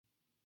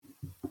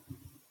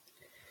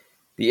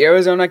The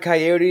Arizona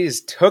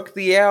Coyotes took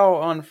the L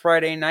on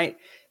Friday night.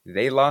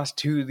 They lost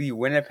to the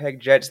Winnipeg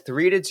Jets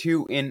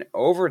 3-2 in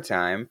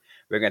overtime.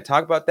 We're going to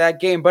talk about that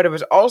game, but it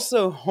was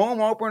also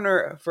home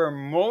opener for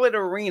Mullet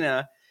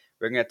Arena.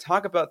 We're going to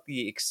talk about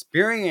the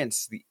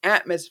experience, the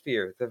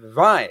atmosphere, the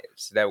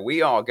vibes that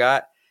we all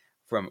got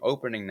from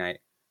opening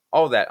night.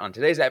 All that on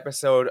today's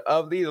episode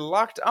of the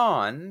Locked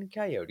On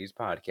Coyotes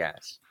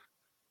podcast.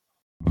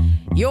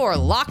 You're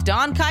Locked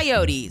On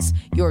Coyotes,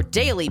 your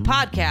daily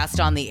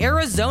podcast on the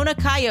Arizona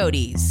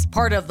Coyotes,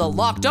 part of the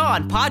Locked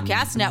On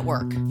Podcast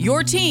Network,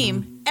 your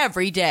team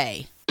every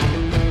day.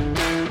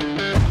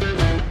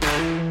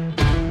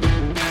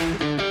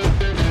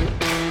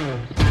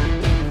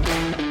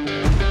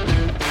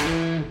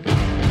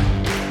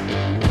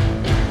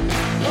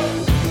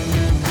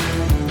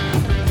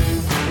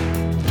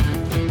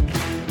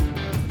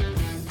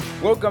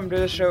 Welcome to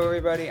the show,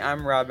 everybody.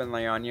 I'm Robin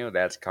Leonio.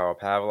 That's Carl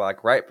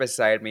Pavlak right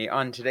beside me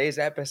on today's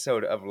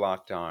episode of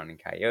Locked On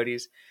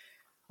Coyotes.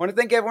 I want to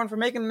thank everyone for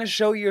making the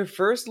show your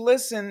first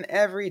listen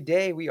every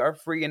day. We are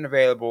free and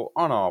available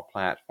on all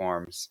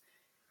platforms,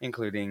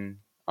 including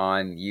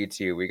on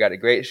YouTube. We got a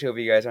great show for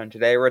you guys on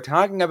today. We're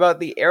talking about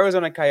the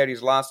Arizona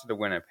Coyotes loss to the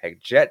Winnipeg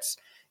Jets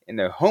in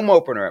their home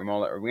opener at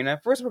Mullet Arena.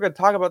 First, we're going to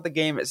talk about the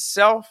game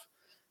itself,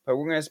 but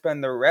we're going to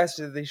spend the rest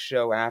of the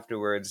show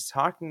afterwards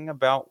talking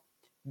about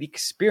the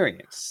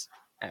experience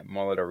at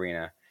Mullet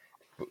Arena.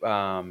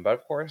 But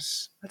of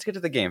course, let's get to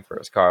the game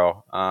first,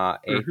 Carl. A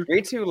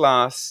 3-2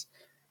 loss,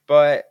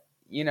 but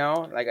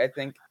I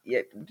think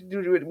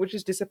which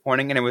is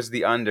disappointing, and it was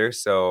the under,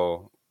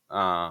 so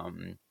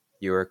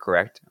you were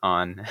correct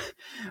on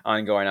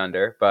on going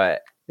under.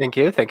 But thank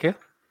you.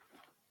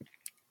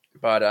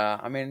 But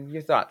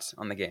your thoughts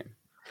on the game?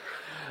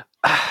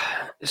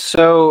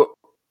 So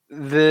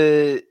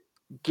the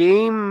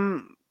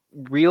game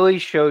really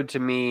showed to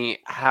me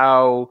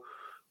how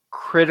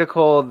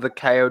critical the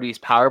Coyotes'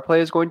 power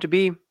play is going to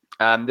be.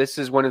 This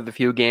is one of the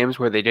few games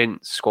where they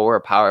didn't score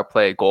a power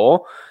play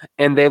goal,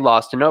 and they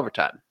lost in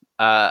overtime.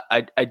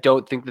 I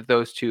don't think that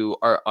those two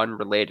are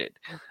unrelated.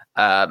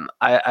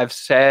 I've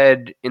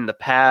said in the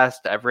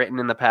past, I've written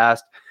in the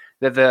past,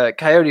 that the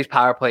Coyotes'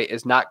 power play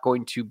is not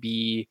going to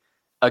be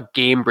a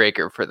game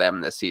breaker for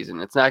them this season.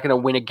 It's not going to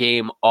win a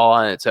game all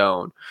on its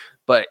own,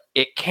 but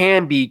it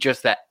can be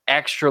just that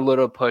extra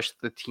little push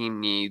the team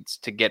needs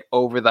to get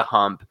over the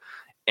hump.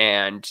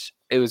 And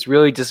it was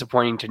really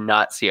disappointing to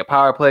not see a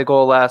power play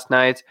goal last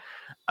night.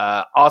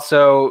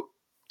 Also,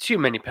 too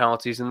many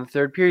penalties in the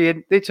third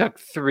period. They took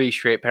 3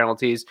 straight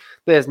penalties.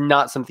 That is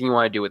not something you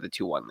want to do with a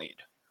 2-1 lead.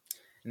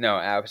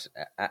 No,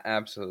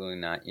 absolutely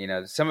not.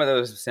 Some of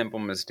those simple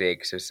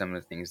mistakes are some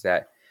of the things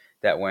that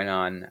went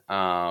on.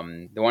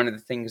 One of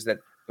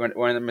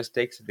the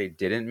mistakes that they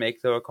didn't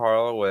make, though,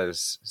 Carl,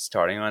 was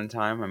starting on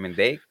time. I mean,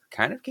 they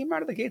kind of came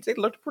out of the gates. They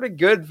looked pretty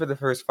good for the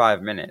first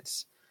 5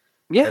 minutes.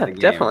 Yeah,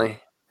 definitely.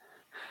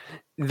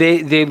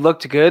 They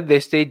looked good. They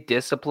stayed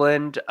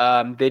disciplined.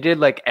 They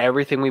did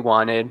everything we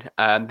wanted.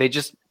 They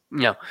just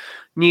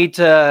need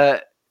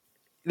to.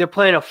 They're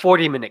playing a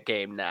 40-minute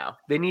game now.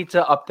 They need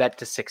to up that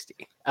to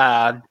 60.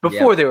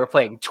 Before they were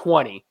playing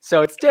 20,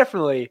 so it's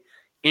definitely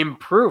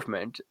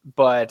improvement,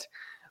 but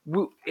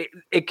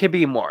it could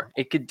be more.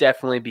 It could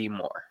definitely be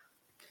more.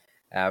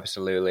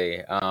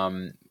 Absolutely.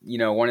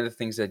 One of the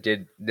things that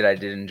I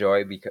did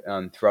enjoy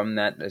from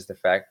that is the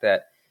fact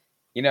that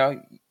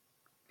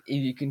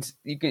you can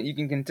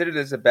consider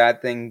this a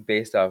bad thing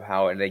based off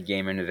how the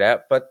game ended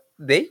up, but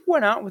they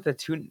went out with a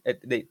 2.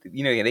 They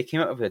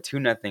came up with a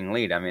 2-0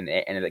 lead. I mean,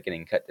 it ended up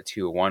getting cut to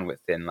 2-1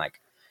 within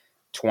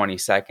 20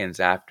 seconds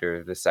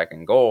after the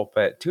second goal,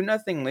 but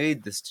 2-0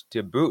 lead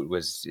to boot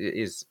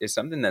is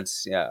something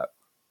that's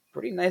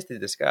pretty nice to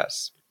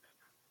discuss.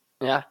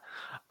 Yeah,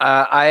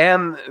 I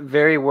am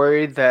very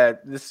worried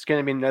that this is going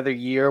to be another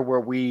year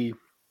where we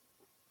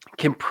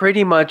can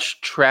pretty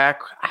much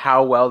track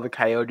how well the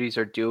Coyotes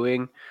are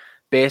doing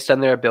based on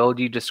their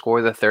ability to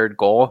score the third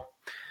goal.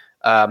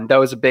 That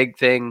was a big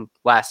thing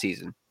last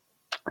season.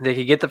 They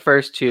could get the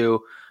first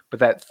 2, but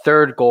that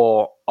third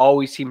goal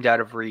always seemed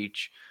out of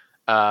reach.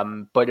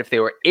 But if they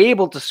were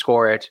able to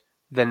score it,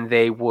 then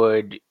they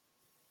would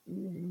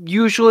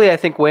usually, I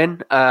think,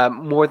 win.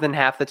 More than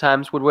half the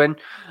times would win.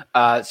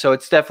 So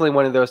it's definitely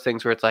one of those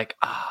things where it's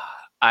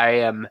I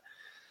am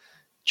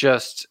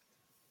just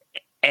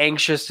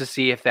anxious to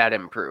see if that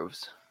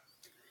improves.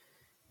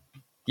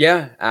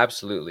 Yeah,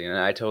 absolutely, and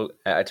I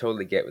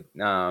totally get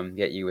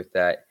you with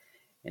that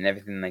and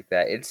everything like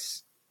that.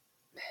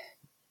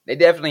 They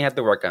definitely have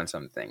to work on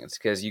some things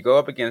because you go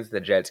up against the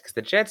Jets because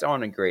the Jets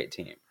aren't a great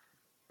team,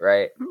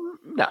 right?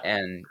 No,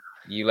 and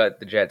you let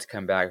the Jets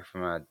come back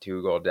from a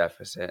 2-goal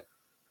deficit.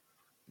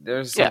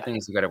 There's some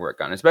things you got to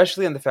work on,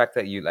 especially in the fact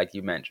that you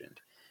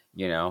mentioned,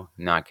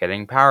 not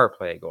getting power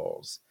play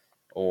goals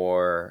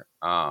or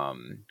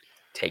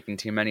taking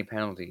too many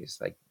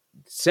penalties,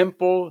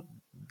 simple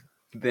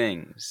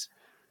things.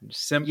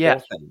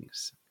 Simple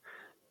things.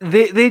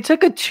 They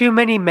took a too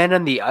many men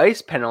on the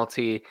ice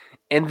penalty,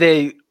 and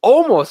they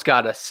almost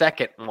got a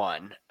second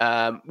one,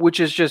 which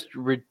is just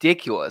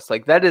ridiculous.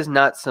 Like, that is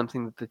not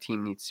something that the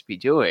team needs to be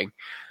doing.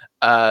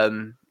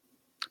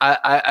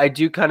 I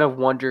do kind of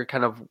wonder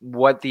kind of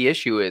what the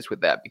issue is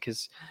with that,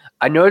 because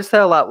I noticed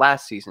that a lot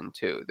last season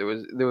too.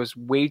 There was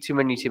way too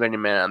many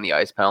men on the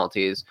ice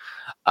penalties.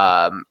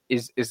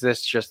 Is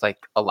this just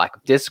like a lack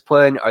of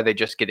discipline? Are they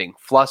just getting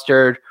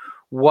flustered?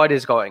 What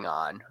is going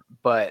on?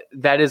 But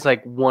that is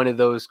like one of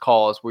those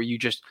calls where you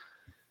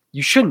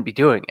shouldn't be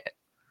doing it.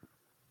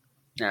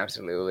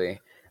 Absolutely.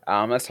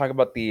 Let's talk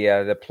about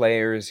the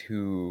players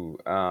who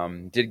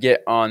did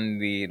get on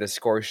the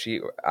score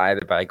sheet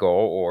either by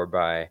goal or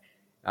by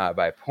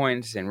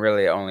points, and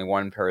really only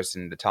one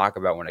person to talk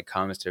about when it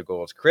comes to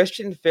goals.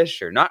 Christian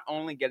Fischer, not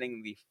only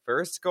getting the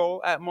first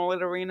goal at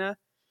Mullet Arena,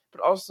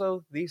 but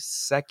also the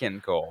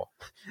second goal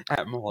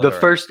at Mullet Arena. The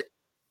first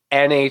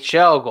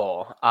NHL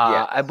goal.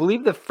 Yes. I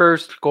believe the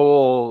first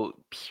goal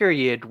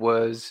period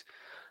was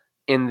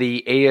in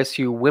the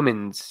ASU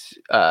women's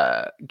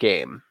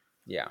game.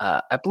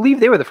 Yeah. I believe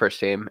they were the first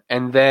team.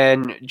 And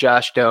then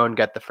Josh Doan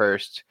got the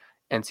first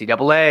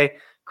NCAA.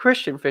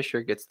 Christian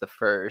Fischer gets the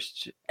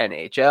first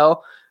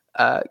NHL.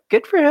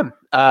 Good for him.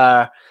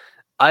 I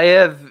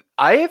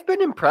have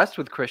been impressed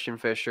with Christian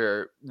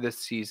Fischer this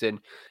season.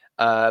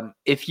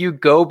 If you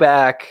go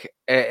back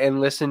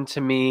and listen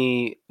to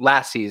me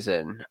last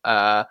season,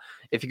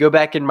 if you go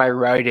back in my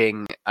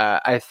writing,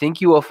 I think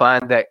you will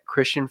find that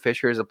Christian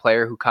Fischer is a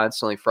player who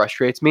constantly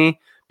frustrates me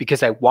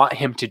because I want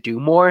him to do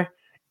more,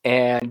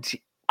 and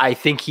I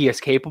think he is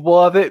capable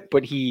of it,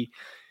 but he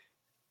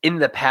in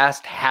the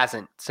past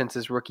hasn't since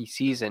his rookie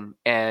season,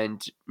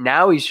 and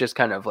now he's just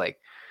kind of like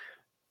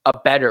a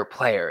better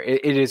player.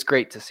 It is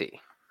great to see.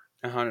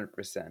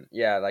 100%.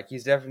 Yeah, like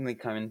he's definitely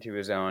coming to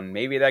his own.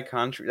 Maybe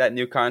that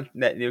new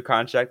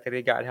contract that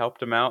he got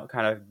helped him out,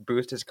 kind of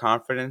boost his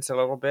confidence a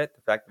little bit.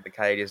 The fact that the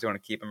Coyotes want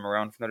to keep him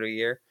around for another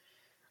year,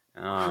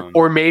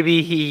 or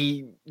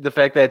maybe the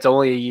fact that it's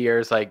only a year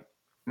is like,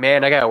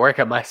 man, I gotta work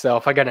on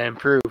myself. I gotta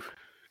improve.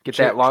 Get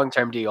that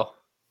long-term deal.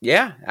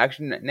 Yeah,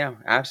 actually, no,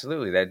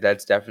 absolutely.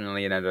 That's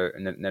definitely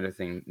another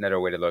thing, another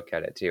way to look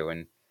at it too.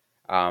 And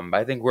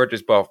I think we're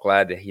just both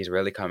glad that he's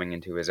really coming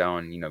into his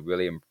own,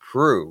 really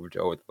improved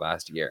over the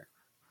last year.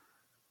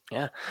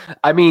 Yeah.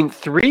 I mean,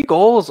 3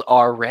 goals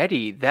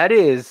already. That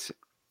is,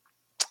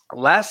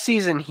 last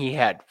season he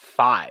had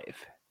 5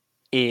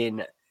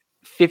 in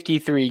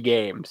 53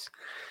 games.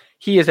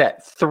 He is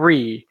at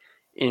 3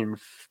 in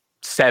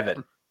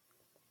 7.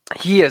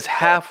 He is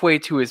halfway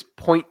to his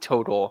point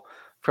total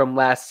from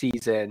last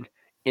season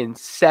in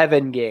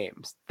 7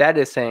 games. That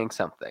is saying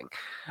something.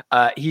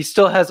 He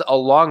still has a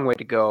long way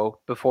to go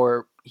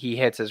before he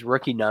hits his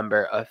rookie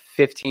number of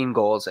 15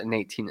 goals and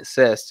 18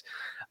 assists.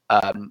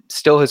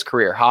 Still his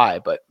career high,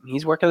 but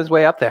he's working his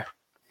way up there.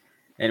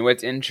 And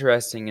what's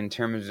interesting in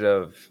terms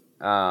of,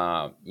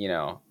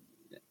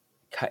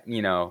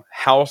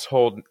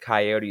 household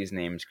Coyotes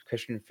names,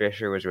 Christian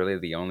Fischer was really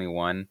the only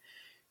one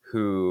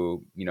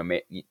who,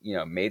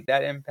 made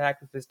that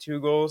impact with his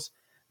 2 goals.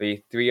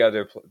 The three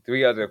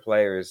other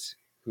players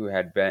who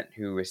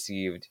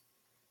received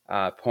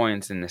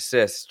points and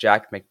assists: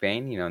 Jack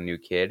McBain, new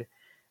kid,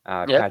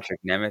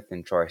 Patrick Nemeth,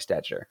 and Troy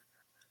Stetcher.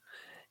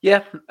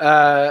 Yeah,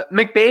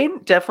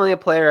 McBain, definitely a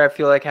player I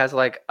feel like has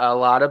like a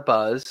lot of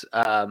buzz,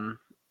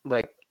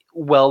 like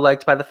well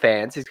liked by the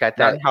fans. He's got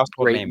that not a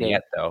household great name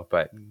yet though,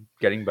 but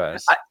getting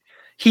buzz.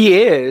 He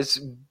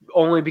is,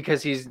 only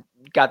because he's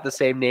got the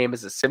same name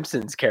as a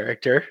Simpsons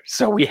character,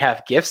 so we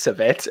have gifs of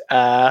it.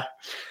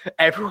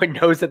 Everyone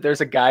knows that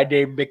there's a guy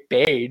named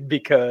McBain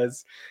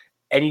because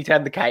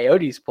anytime the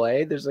Coyotes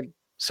play, there's like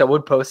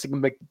someone posting a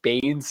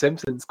McBain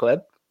Simpsons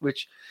clip,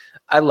 which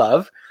I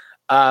love.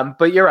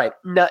 But you're right,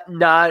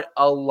 not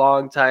a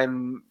long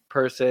time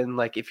person.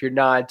 Like, if you're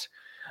not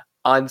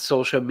on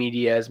social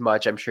media as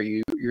much, I'm sure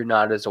you're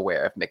not as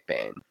aware of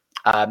McBain.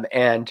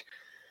 And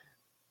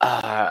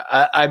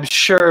I'm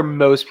sure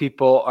most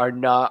people are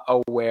not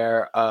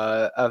aware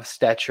of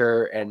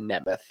Stetcher and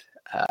Nemeth.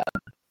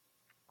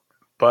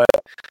 But,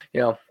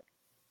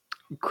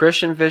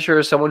 Christian Fischer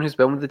is someone who's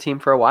been with the team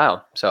for a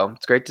while. So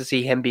it's great to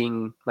see him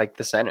being like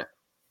the center.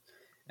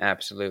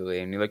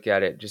 Absolutely. And you look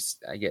at it,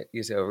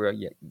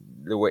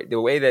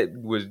 the way that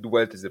was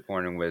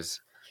disappointing was,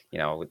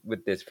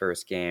 with this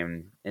first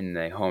game in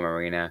the home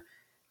arena,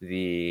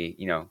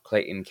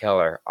 Clayton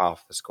Keller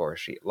off the score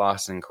sheet,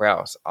 Lawson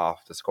Krause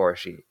off the score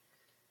sheet.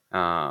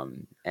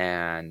 And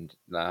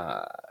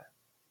trying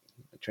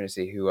to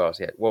see who else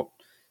yet. Well,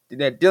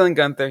 Dylan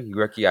Guenther,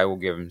 rookie, I will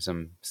give him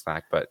some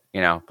slack, but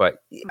I would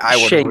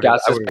Shane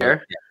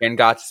Gostisbehere. Shane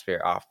Gostisbehere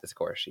off the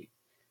score sheet.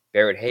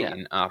 Barrett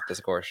Hayton off the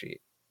score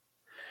sheet.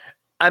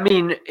 I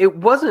mean, it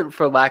wasn't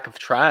for lack of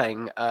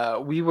trying.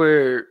 We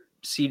were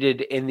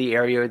seated in the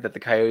area that the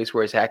Coyotes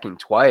were attacking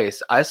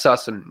twice. I saw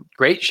some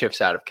great shifts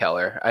out of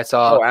Keller. I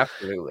saw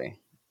absolutely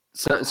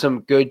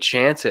some good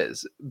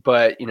chances.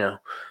 But,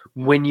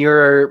 when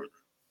you're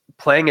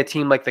playing a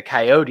team like the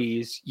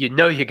Coyotes, you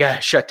got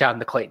to shut down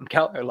the Clayton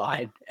Keller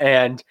line.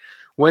 And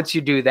once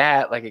you do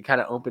that, like it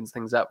kind of opens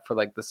things up for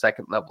like the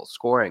second level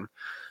scoring.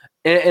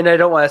 And I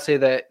don't want to say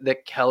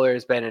that Keller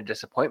has been a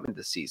disappointment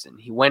this season.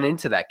 He went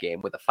into that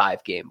game with a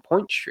 5-game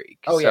point streak.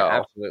 Oh, so yeah,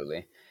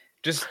 absolutely.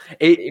 Just,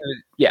 it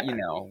was, yeah.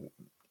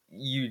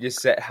 You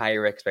just set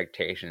higher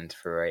expectations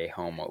for a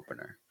home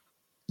opener.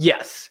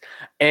 Yes.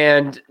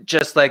 And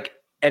just like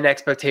an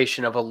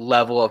expectation of a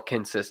level of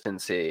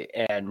consistency.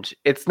 And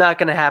it's not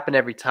going to happen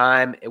every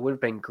time. It would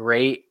have been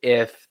great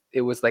if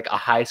it was like a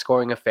high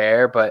scoring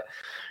affair. But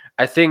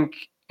I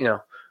think,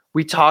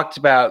 we talked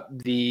about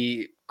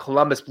the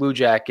Columbus Blue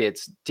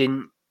Jackets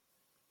didn't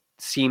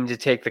seem to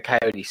take the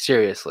Coyotes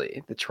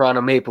seriously. The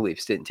Toronto Maple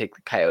Leafs didn't take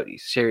the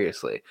Coyotes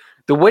seriously.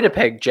 The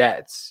Winnipeg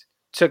Jets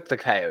took the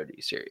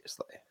Coyotes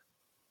seriously.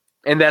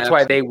 And that's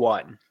why they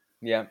won.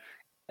 Yeah,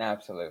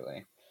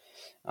 absolutely.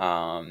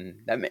 And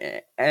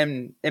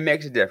it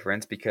makes a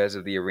difference because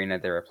of the arena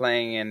they were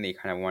playing in. They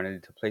kind of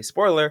wanted to play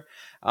spoiler.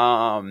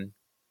 And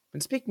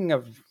speaking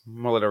of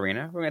Mullet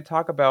Arena, we're going to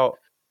talk about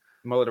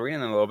Mullet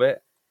Arena in a little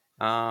bit.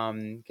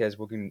 Because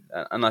we can,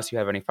 unless you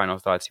have any final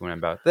thoughts you want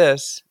about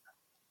this.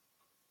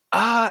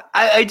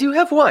 I do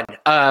have one.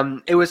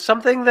 It was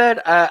something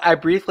that I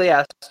briefly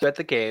asked at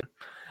the game.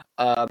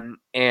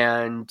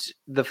 And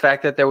the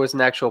fact that there was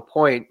an actual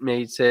point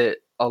makes it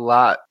a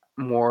lot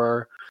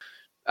more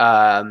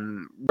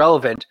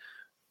relevant.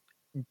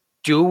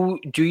 Do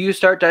you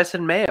start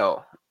Dyson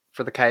Mayo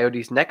for the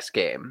Coyotes next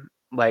game,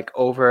 like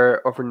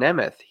over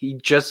Nemeth? He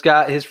just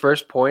got his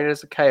first point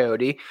as a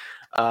Coyote.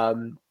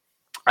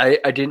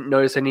 I didn't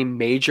notice any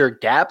major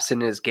gaps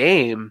in his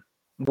game.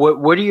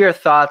 What are your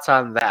thoughts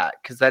on that?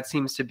 Because that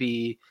seems to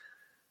be,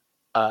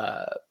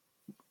 if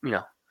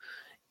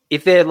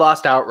they had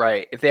lost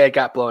outright, if they had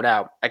got blown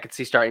out, I could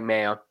see starting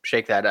Mayo,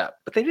 shake that up.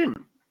 But they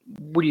didn't.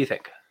 What do you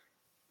think?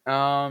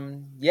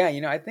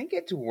 I think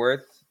it's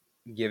worth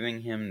giving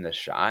him the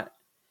shot.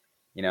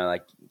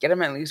 Get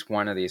him at least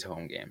one of these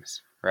home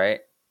games,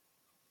 right?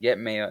 Get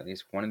Mayo at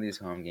least one of these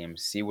home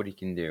games, see what he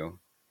can do.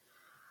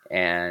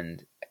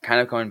 And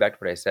kind of going back to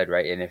what I said,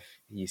 right? And if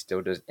he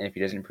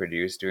doesn't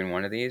produce during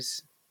one of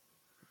these,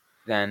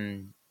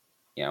 then,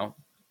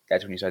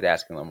 that's when you start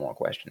asking a little more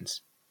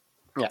questions.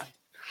 Yeah.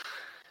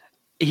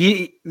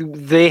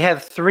 They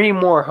have 3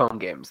 more home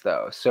games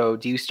though. So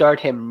do you start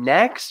him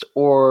next,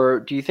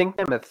 or do you think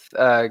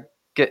Nemeth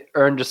get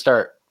earned a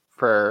start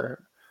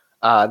for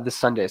this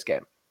Sunday's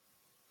game?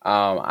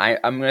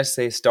 I'm gonna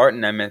say start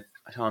Nemeth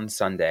on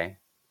Sunday.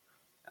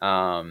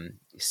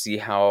 See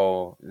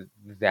how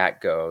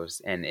that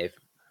goes, and if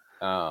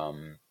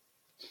and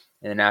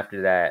then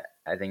after that,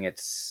 I think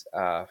it's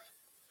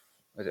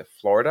was it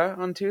Florida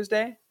on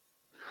Tuesday?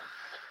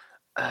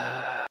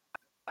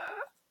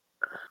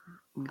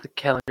 The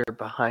calendar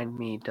behind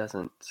me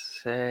doesn't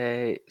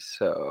say,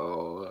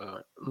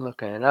 so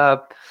looking it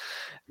up.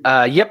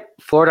 Yep,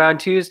 Florida on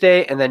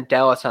Tuesday, and then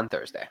Dallas on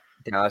Thursday.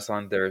 Dallas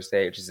on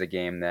Thursday, which is a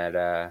game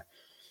that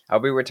I'll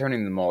be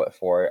returning the mullet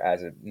for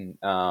as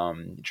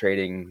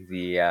trading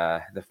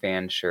the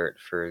fan shirt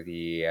for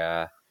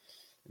the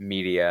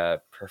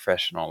media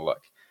professional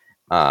look.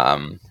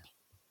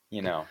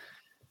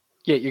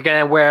 Yeah, you're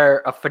gonna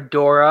wear a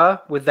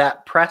fedora with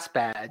that press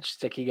badge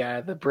sticking out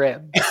of the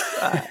brim.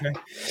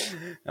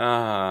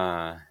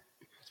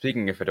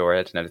 Speaking of fedora,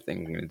 that's another thing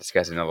we're going to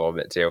discuss in a little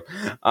bit too.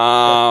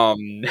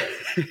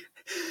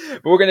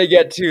 We're going to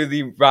get to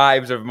the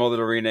vibes of Mullet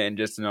Arena in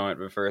just a moment,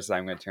 but first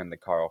I'm going to turn to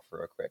Carl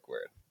for a quick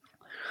word.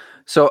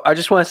 So I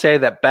just want to say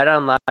that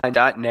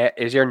betonline.net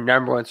is your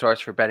number one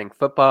source for betting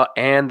football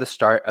and the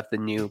start of the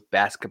new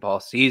basketball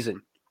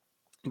season.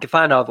 You can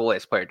find all the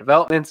latest player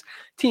developments,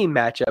 team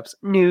matchups,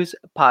 news,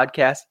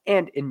 podcasts,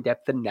 and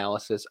in-depth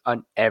analysis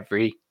on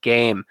every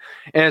game.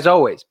 And as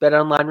always,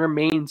 BetOnline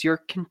remains your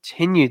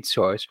continued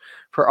source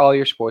for all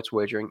your sports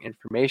wagering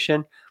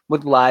information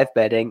with live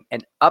betting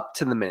and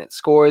up-to-the-minute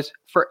scores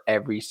for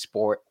every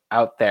sport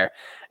out there.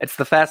 It's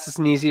the fastest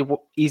and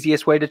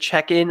easiest way to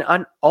check in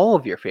on all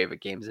of your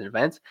favorite games and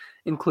events,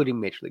 including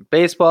Major League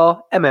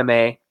Baseball,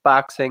 MMA,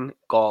 boxing,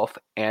 golf,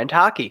 and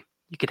hockey.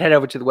 You can head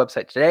over to the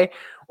website today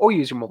or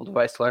use your mobile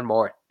device to learn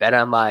more. Bet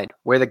online,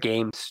 where the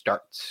game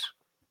starts.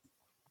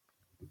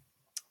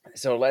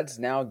 So let's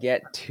now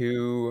get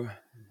to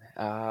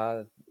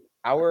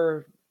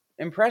our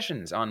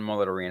impressions on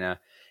Mullet Arena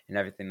and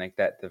everything like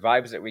that. The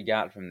vibes that we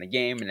got from the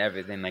game and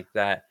everything like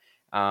that.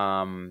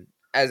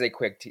 As a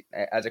quick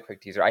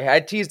teaser, I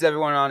had teased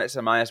everyone on it,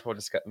 so might as well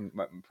just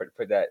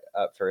put that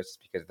up first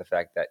because of the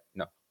fact that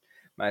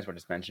might as well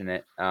just mention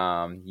it.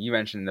 You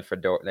mentioned the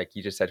fedora, like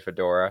you just said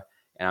fedora.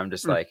 And I'm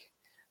just like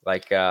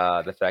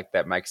the fact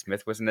that Mike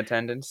Smith was in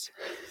attendance.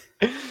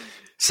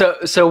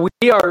 So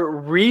we are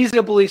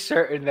reasonably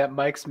certain that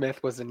Mike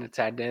Smith was in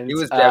attendance. He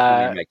was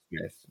definitely Mike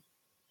Smith.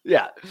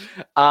 Yeah.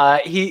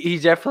 He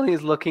definitely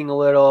is looking a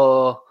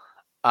little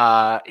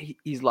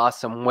he's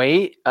lost some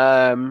weight.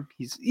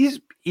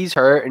 He's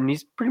hurt and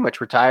he's pretty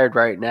much retired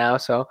right now.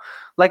 So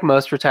like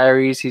most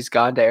retirees, he's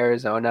gone to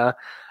Arizona.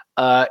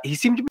 He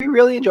seemed to be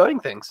really enjoying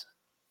things.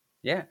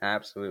 Yeah,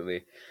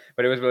 absolutely.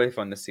 But it was really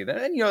fun to see that.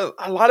 And,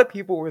 a lot of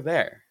people were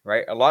there,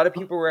 right? A lot of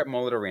people were at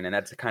Mullet Arena, and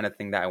that's the kind of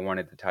thing that I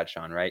wanted to touch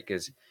on, right?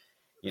 Because,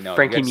 you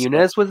Frankie had so,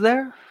 Muniz was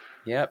there.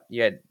 yep,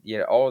 you had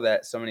all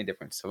that, so many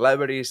different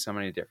celebrities, so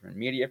many different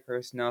media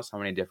personnel, so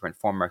many different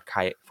former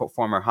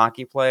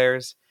hockey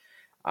players.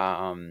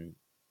 Um,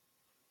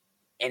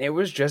 and it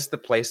was just the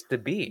place to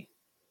be.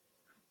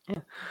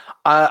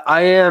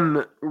 I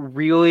am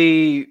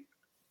really,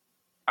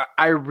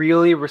 I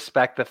really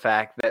respect the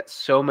fact that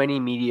so many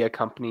media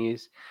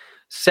companies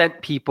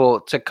sent people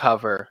to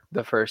cover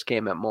the first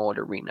game at Mullet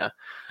Arena,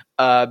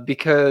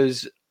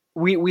 because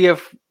we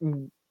have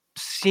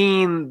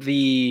seen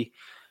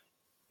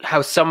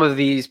how some of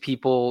these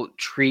people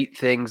treat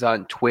things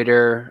on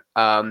Twitter,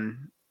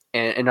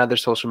 and other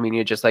social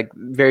media, just like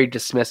very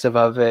dismissive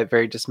of it,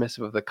 very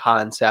dismissive of the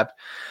concept.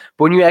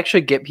 But when you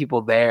actually get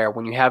people there,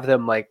 when you have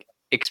them like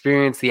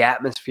experience the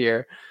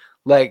atmosphere,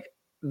 like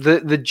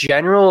the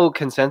general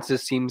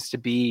consensus seems to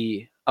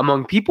be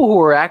among people who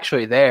are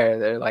actually there,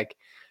 they're like,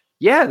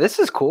 yeah, this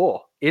is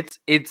cool. It's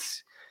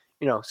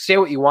say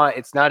what you want,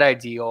 it's not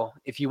ideal.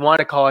 If you want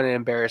to call it an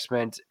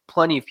embarrassment,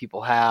 plenty of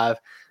people have,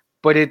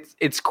 but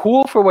it's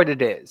cool for what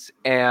it is.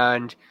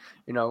 And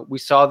we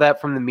saw that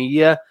from the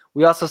media.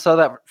 We also saw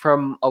that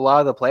from a lot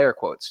of the player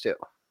quotes too.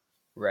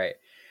 Right.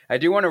 I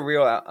do want to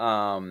reel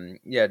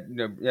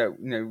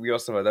reel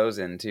some of those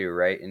in too,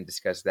 right, and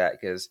discuss that,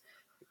 because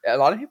a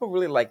lot of people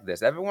really like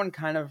this. Everyone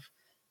kind of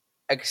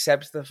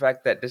accepts the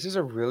fact that this is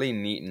a really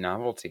neat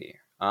novelty,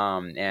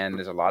 and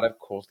there's a lot of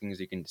cool things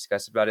you can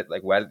discuss about it,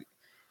 like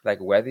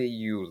whether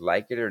you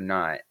like it or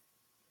not.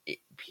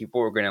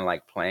 People are going to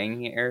like playing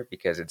here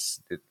because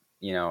it's going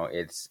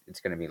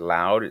to be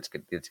loud, it's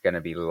going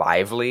to be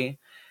lively,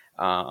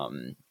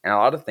 and a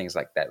lot of things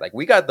like that. Like,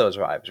 we got those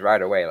vibes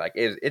right away. Like,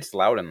 it's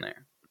loud in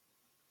there.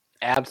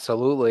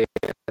 Absolutely,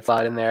 it's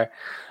loud in there,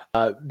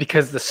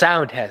 because the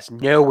sound has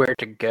nowhere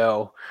to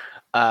go.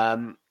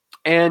 And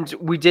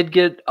we did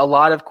get a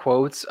lot of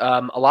quotes, a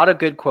lot of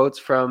good quotes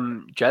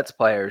from Jets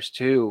players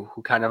too,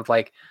 who kind of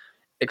like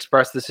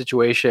expressed the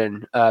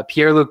situation.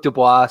 Pierre-Luc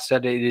Dubois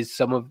said it is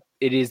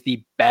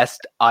the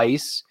best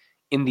ice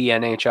in the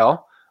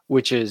NHL,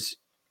 which is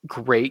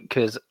great,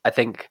 because I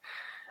think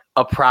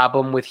a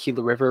problem with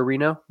Gila River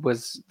Arena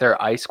was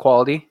their ice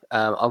quality.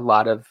 A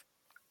lot of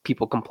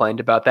people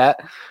complained about that.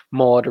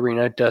 Mullet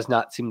Arena does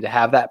not seem to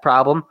have that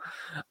problem.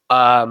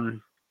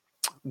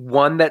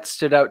 One that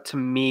stood out to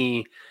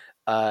me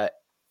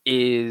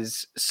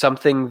is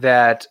something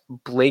that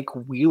Blake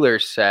Wheeler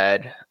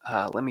said.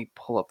 Let me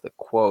pull up the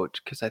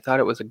quote because I thought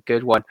it was a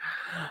good one.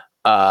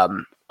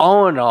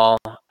 All in all,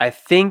 I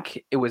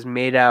think it was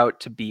made out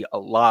to be a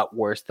lot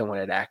worse than what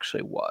it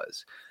actually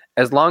was.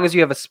 As long as you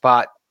have a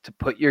spot to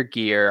put your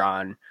gear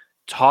on,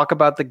 talk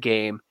about the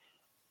game,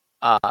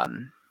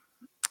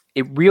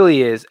 it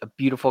really is a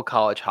beautiful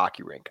college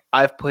hockey rink.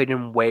 I've played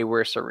in way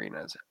worse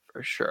arenas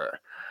for sure.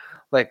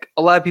 Like,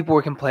 a lot of people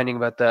were complaining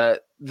about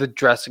the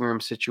dressing room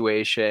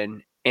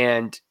situation,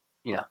 and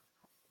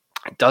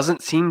it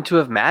doesn't seem to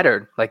have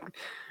mattered. Like,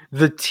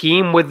 the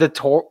team with the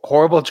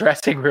horrible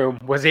dressing room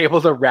was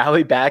able to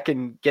rally back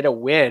and get a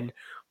win.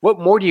 What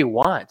more do you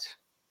want?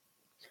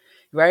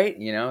 Right?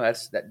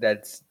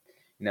 That's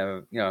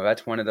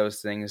one of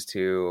those things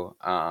too.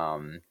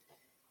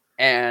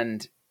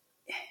 And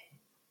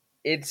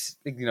it's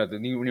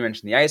when you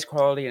mentioned the ice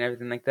quality and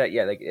everything like that.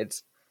 Yeah, like,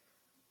 it's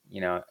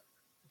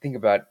think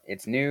about,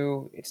 it's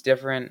new, it's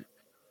different,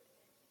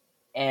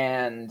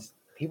 and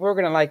people are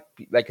gonna like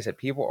I said,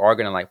 people are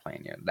gonna like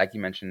playing here. Like you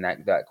mentioned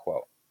that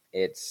quote.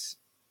 It's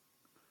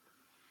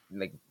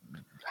like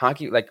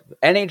hockey, like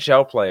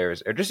NHL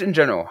players, or just in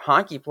general,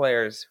 hockey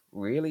players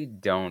really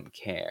don't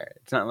care.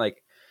 It's not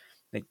like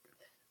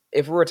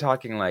if we were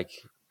talking like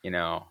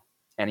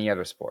any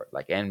other sport,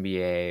 like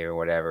NBA or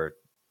whatever.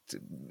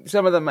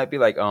 Some of them might be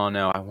like, "Oh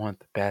no, I want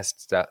the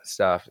best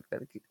stuff,"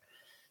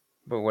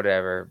 but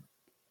whatever.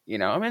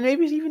 I mean,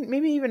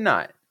 maybe even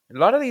not. A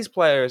lot of these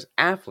players,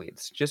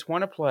 athletes, just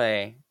want to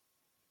play,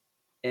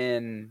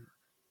 and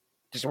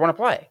just want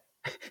to play.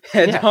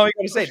 That's all you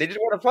got to say. They just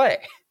want to play.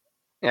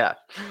 Yeah.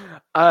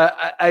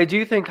 I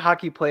do think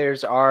hockey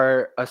players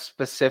are a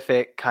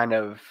specific kind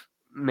of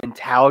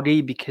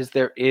mentality, because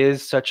there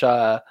is such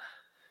a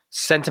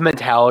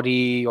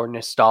sentimentality or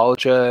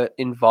nostalgia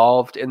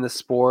involved in the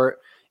sport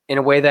in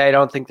a way that I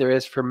don't think there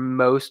is for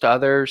most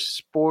other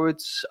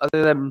sports,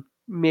 other than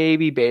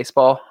maybe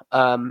baseball.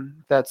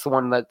 That's the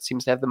one that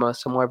seems to have the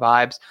most similar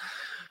vibes.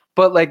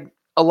 But like,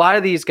 a lot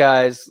of these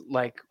guys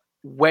like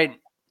went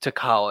to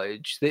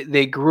college.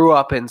 They grew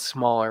up in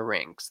smaller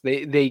rinks.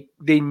 They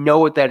know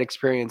what that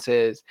experience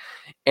is.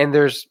 And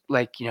there's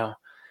like,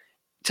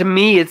 to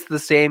me, it's the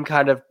same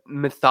kind of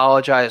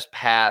mythologized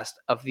past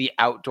of the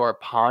outdoor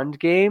pond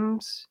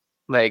games.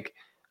 Like,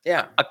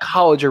 yeah, a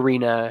college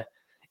arena,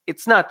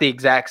 it's not the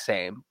exact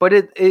same, but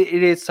it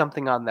is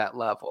something on that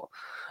level.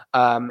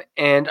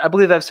 And I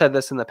believe I've said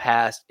this in the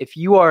past. If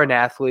you are an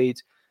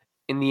athlete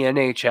in the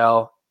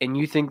NHL and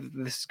you think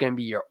this is going to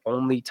be your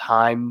only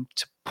time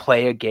to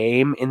play a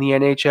game in the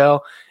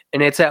NHL,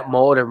 and it's at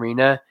Mullet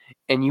Arena,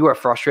 and you are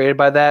frustrated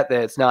by that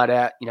it's not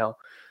at,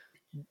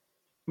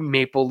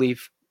 Maple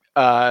Leaf,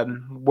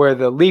 where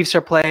the Leafs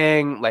are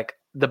playing, like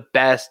the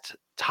best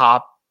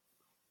top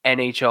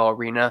NHL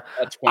arena.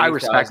 I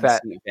respect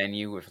that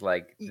venue with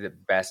like the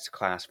best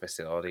class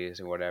facilities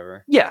or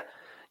whatever. Yeah.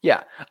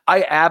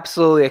 I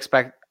absolutely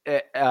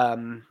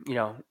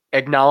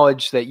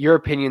acknowledge that your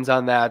opinions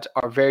on that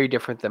are very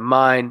different than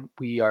mine.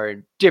 We are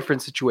in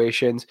different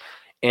situations,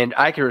 and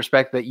I can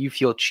respect that you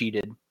feel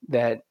cheated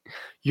that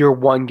your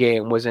one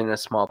game was in a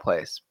small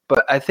place.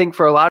 But I think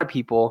for a lot of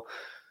people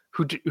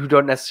who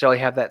don't necessarily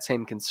have that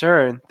same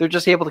concern, they're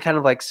just able to kind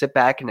of like sit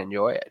back and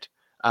enjoy it.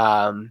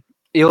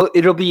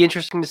 It'll be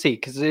interesting to see,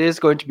 because it is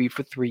going to be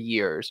for 3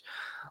 years.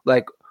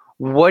 Like,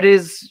 what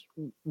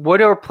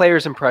are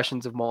players'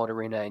 impressions of Mullet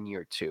Arena in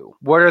year 2?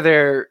 What are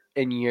there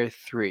in year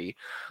 3?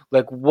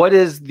 Like, what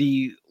is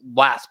the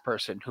last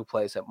person who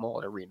plays at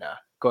Mullet Arena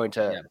going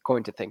to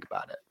think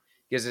about it?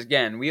 Because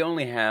again, we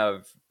only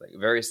have like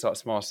very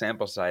small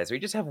sample size. We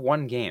just have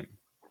one game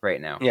right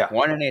now. Yeah.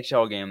 One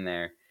NHL game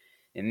there.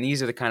 And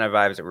these are the kind of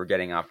vibes that we're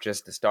getting off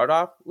just to start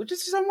off, which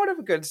is somewhat of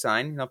a good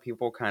sign.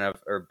 People kind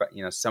of are,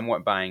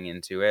 somewhat buying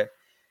into it,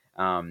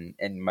 and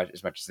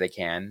as much as they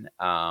can.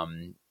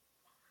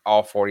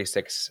 All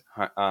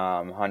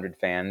 4,600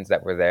 fans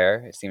that were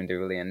there seemed to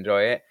really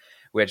enjoy it,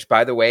 which,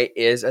 by the way,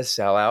 is a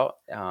sellout.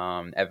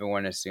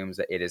 Everyone assumes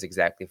that it is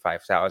exactly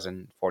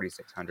 5,000.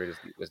 4,600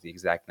 was the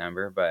exact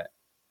number, but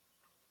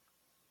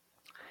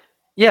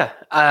yeah,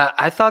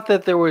 I thought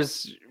that there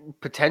was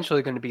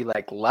potentially going to be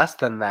like less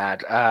than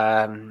that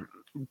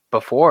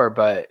before,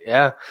 but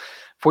yeah,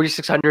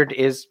 4,600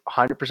 is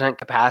 100%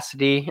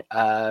 capacity.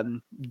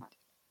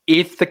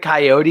 If the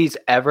Coyotes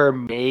ever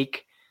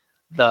make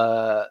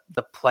the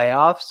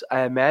playoffs,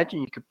 I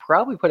imagine you could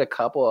probably put a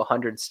couple of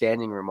hundred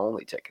standing room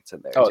only tickets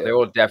in there. Oh, there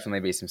will definitely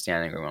be some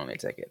standing room only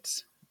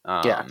tickets.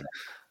 Yeah.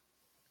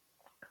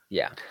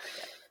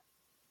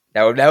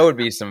 That would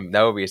be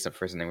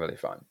for something really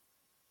fun.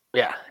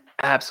 Yeah,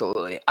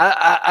 absolutely.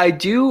 I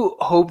do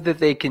hope that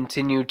they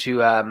continue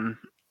to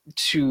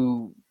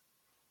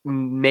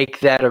make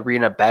that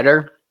arena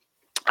better.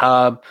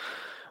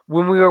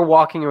 When we were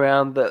walking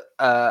around,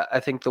 I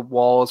think the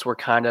walls were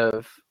kind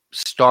of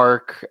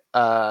stark.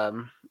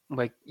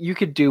 Like, you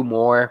could do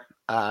more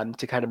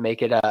to kind of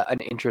make it an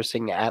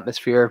interesting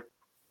atmosphere.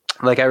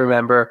 Like, I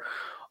remember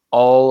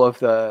all of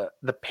the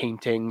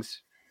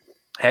paintings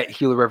at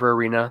Gila River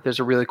Arena. There's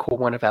a really cool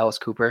one of Alice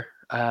Cooper,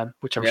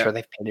 which I'm sure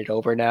they've painted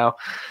over now.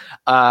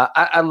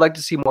 I'd like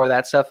to see more of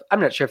that stuff. I'm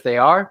not sure if they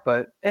are,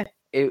 but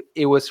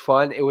it was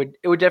fun. It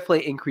would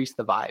definitely increase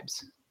the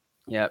vibes.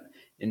 Yep.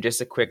 In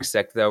just a quick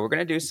sec, though, we're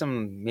gonna do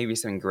some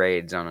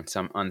grades on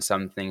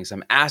some things,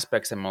 some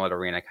aspects of Mullet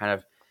Arena, kind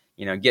of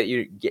get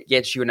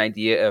you an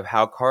idea of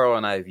how Carl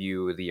and I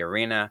view the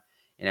arena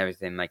and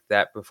everything like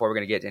that. Before we're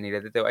gonna get to any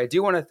of that, though, I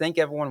do want to thank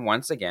everyone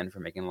once again for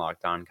making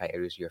Locked On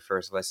Coyotes your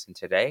first listen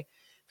today.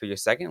 For your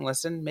second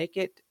listen, make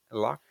it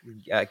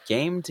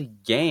game to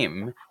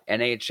game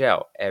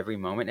NHL. Every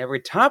moment, every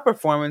top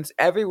performance,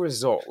 every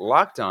result.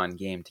 Locked On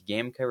Game to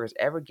Game covers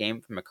every game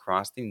from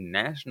across the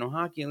National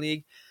Hockey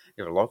League.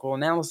 Your local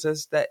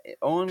analysis that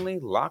only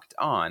Locked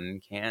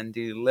On can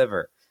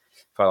deliver.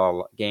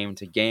 Follow Game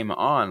to Game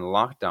on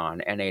Locked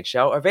On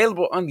NHL,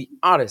 available on the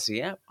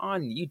Odyssey app,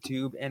 on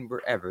YouTube, and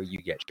wherever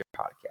you get your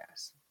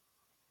podcasts.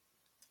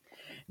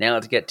 Now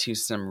let's get to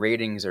some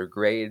ratings or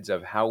grades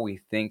of how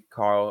we think,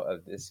 Carl,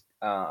 of this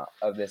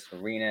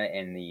arena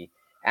and the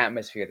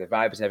atmosphere, the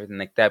vibes, and everything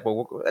like that.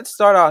 But let's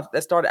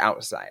start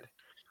outside,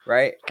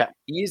 right? Okay.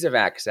 Ease of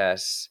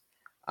access.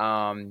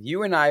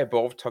 You and I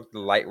both took the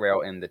light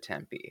rail in the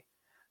Tempe.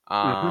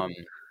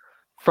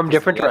 From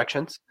different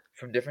directions.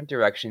 From different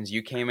directions.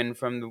 You came in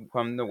from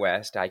the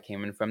west. I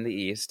came in from the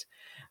east.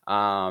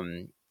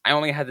 I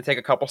only had to take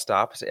a couple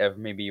stops,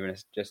 maybe even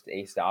just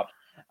a stop.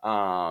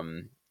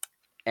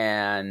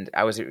 And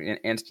I was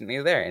instantly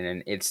there. And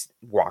then it's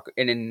walk,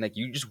 and then like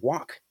you just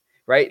walk,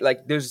 right?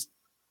 Like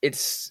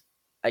it's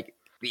like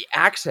the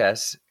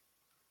access,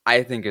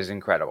 I think, is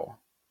incredible.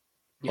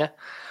 Yeah.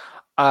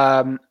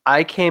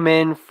 I came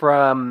in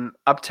from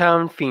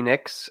Uptown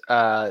Phoenix,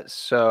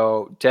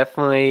 so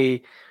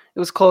definitely it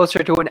was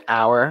closer to an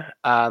hour.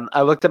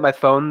 I looked at my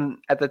phone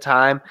at the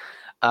time.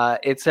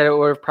 It said it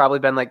would have probably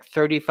been like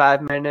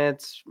 35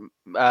 minutes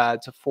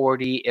to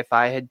 40 if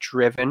I had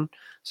driven.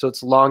 So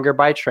it's longer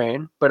by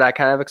train, but I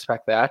kind of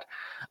expect that.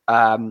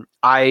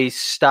 I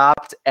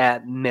stopped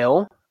at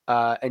Mill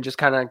and just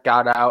kind of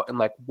got out and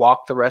like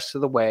walked the rest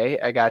of the way.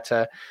 I got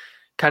to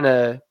kind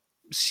of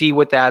see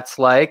what that's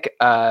like.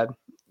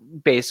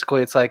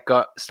 Basically, it's like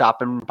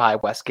stopping by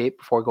Westgate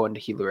before going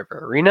to Gila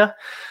River Arena.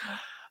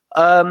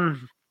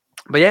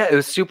 But yeah, it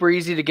was super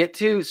easy to get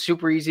to,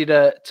 super easy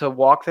to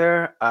walk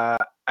there.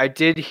 I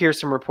did hear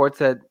some reports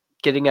that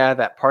getting out of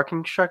that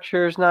parking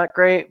structure is not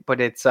great, but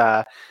it's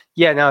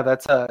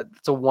that's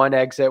a one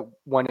exit,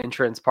 one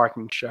entrance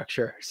parking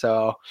structure.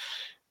 So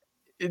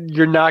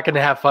you're not going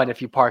to have fun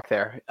if you park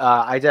there.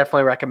 I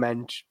definitely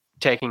recommend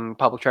taking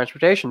public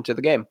transportation to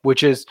the game,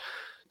 which is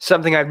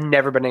something I've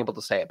never been able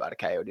to say about a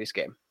Coyotes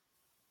game.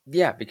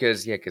 Yeah,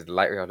 because the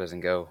light rail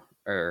doesn't go,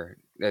 or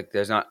like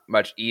there's not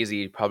much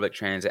easy public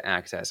transit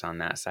access on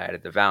that side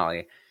of the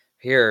valley.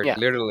 Here, Yeah.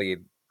 literally,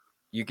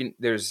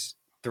 there's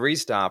 3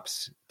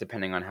 stops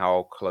depending on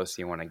how close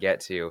you want to get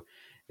to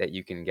that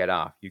you can get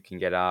off. You can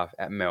get off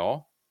at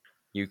Mill.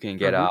 You can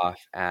get Hmm.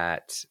 off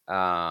at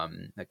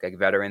like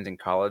Veterans in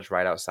College,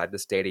 right outside the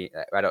stadium,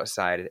 right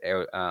outside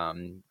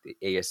the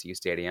ASU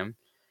stadium.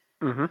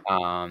 Hmm.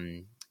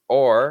 Um,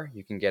 or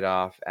you can get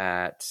off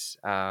at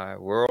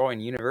Rural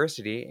and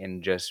University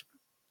and just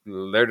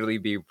literally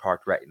be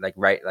parked right,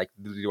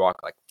 you walk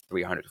like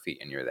 300 feet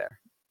and you're there.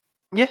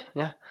 Yeah,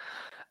 yeah.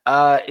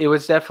 It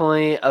was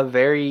definitely a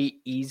very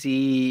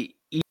easy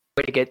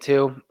way to get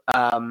to.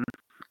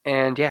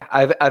 And yeah,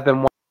 I've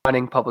been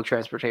wanting public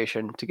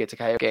transportation to get to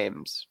Coyote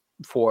games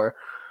for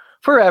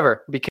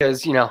forever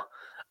because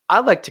I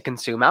like to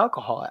consume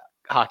alcohol at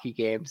hockey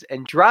games,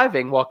 and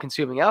driving while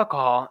consuming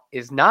alcohol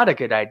is not a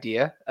good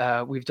idea.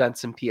 We've done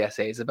some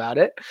PSAs about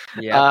it.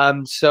 Yeah,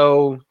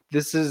 So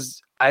this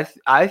is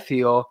I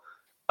feel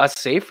a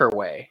safer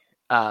way.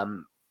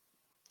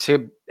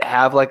 To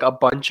have like a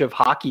bunch of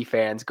hockey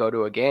fans go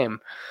to a game.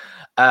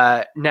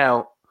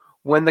 Now,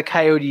 when the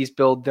Coyotes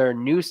build their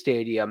new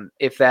stadium,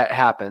 if that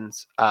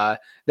happens, that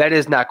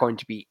is not going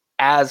to be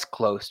as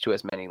close to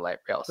as many light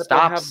rail but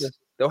stops.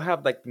 they'll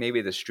have like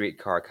maybe the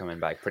streetcar coming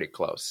by pretty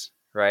close,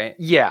 right?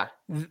 Yeah.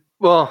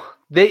 Well,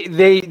 they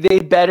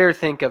better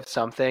think of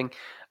something.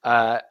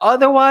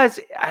 Otherwise,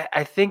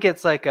 I think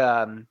it's like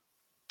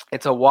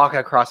it's a walk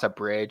across a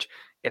bridge.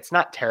 It's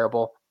not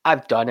terrible.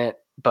 I've done it,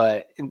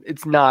 but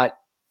it's not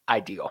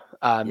ideal.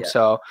 Yeah.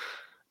 So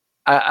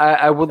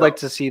I would So like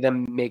to see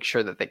them make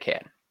sure that they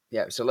can.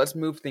 yeah, so let's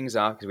move things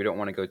off because we don't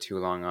want to go too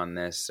long on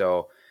this.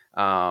 So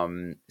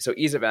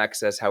ease of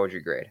access, how would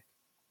you grade?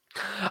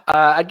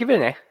 I'd give it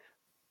an A.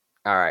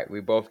 All right,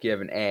 we both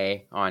give an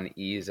A on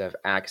ease of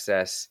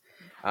access.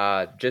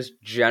 Just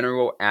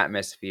general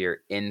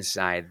atmosphere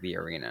inside the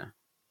arena.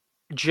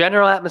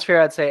 General atmosphere,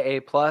 I'd say A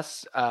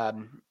plus.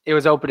 It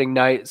was opening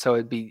night, so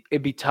it'd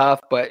be tough,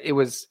 but it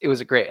was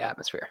a great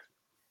atmosphere.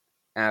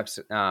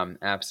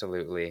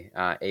 Absolutely.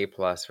 A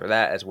plus for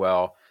that as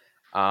well.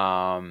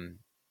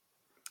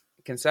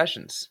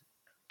 Concessions.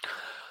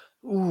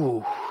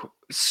 Ooh,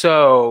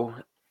 so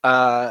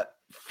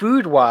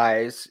food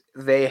wise,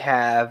 they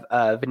have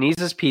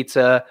Venise's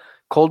Pizza,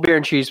 cold beer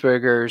and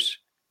cheeseburgers,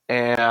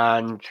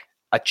 and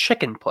a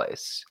chicken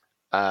place.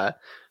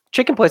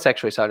 Chicken place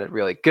actually sounded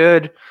really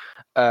good.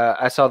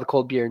 I saw the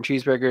cold beer and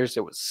cheeseburgers.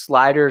 It was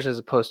sliders as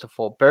opposed to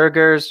full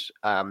burgers.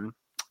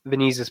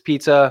 Venise's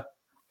Pizza,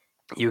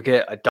 you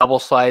get a double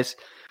slice,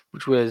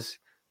 which was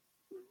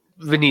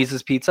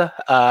Venise's Pizza.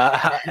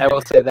 I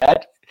will say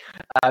that.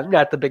 I'm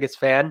not the biggest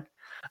fan.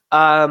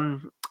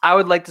 I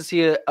would like to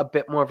see a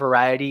bit more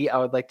variety. I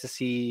would like to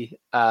see,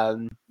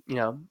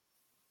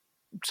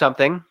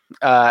 something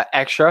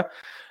extra.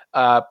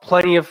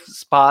 Plenty of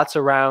spots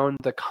around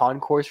the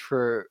concourse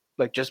for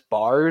like just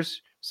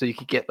bars, so you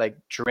could get like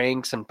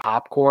drinks and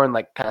popcorn,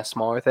 like kind of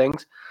smaller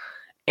things,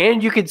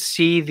 and you could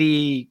see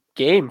the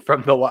game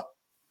from the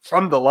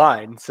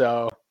line.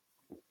 So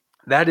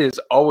that is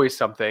always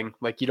something.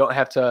 Like you don't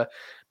have to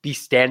be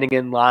standing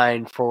in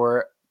line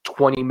for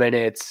 20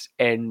 minutes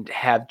and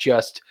have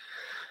just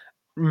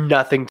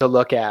nothing to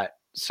look at.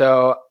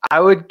 So I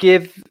would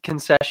give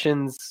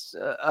concessions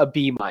a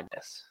B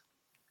minus.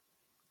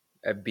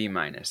 A B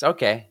minus.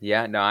 Okay.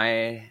 Yeah. No,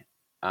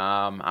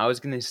 I was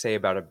gonna say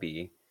about a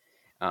B.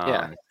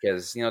 Yeah.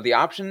 Because the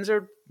options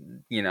are,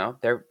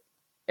 they're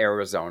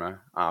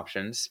Arizona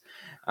options.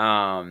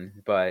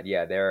 But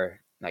yeah,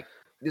 they're like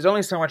there's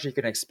only so much you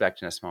can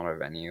expect in a smaller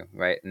venue,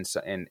 right?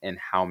 And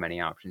how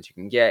many options you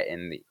can get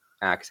and the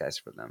access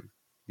for them.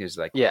 There's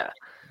like Yeah.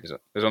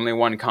 there's only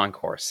one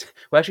concourse.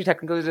 Well, actually,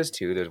 technically there's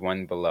 2. There's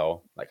one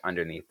below, like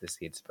underneath the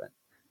seats, but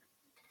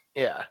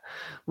Yeah.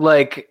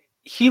 Like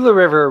Gila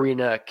River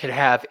Arena could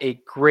have a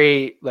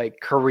great like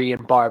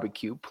Korean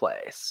barbecue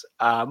place.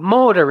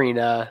 Mold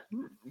Arena,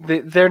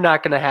 they're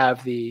not going to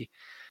have the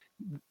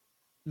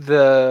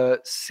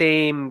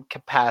same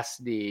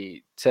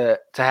capacity to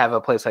have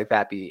a place like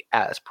that be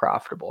as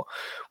profitable.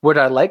 Would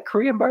I like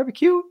Korean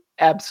barbecue?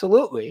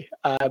 Absolutely.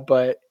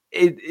 But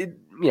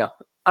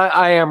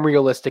I am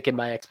realistic in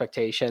my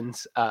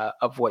expectations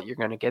of what you're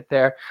going to get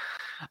there.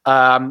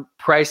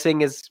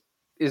 Pricing is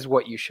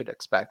what you should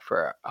expect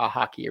for a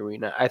hockey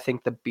arena. I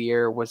think the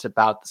beer was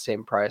about the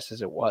same price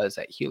as it was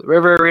at Gila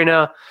River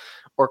Arena,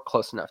 or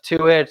close enough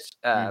to it.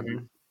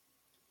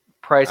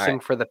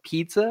 Pricing for the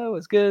pizza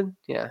was good.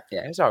 Yeah,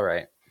 it's all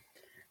right.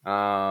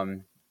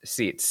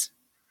 Seats.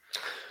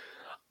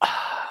 All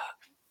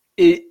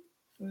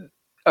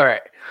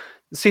right.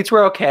 The seats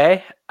were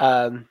okay.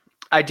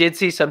 I did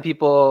see some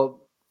people.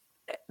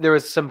 There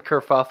was some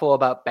kerfuffle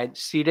about bench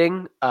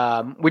seating,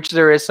 which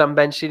there is some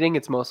bench seating.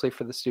 It's mostly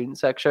for the student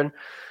section,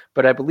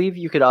 but I believe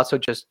you could also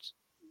just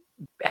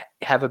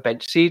have a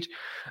bench seat.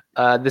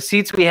 The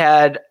seats we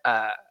had,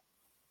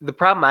 the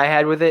problem I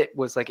had with it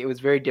was like it was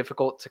very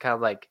difficult to kind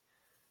of like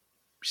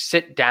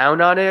sit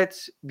down on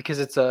it because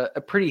it's a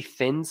pretty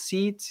thin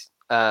seat.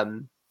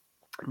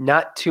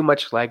 not too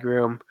much leg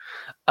room.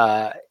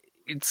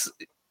 It's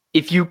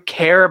if you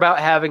care about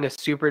having a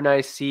super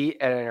nice seat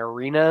at an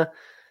arena,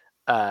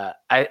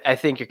 I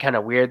think you're kind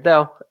of weird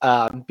though,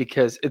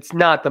 because it's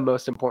not the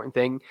most important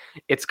thing.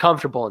 It's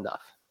comfortable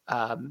enough.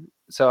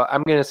 So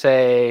I'm gonna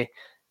say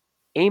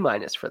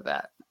A- for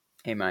that.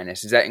 A-.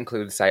 Does that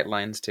include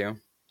sightlines too?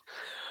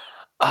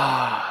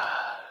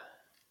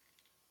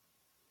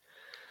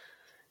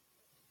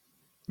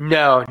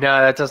 No,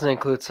 that doesn't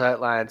include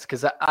sightlines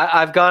because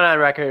I've gone on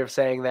record of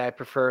saying that I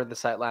prefer the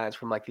sightlines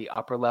from like the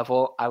upper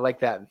level. I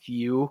like that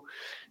view.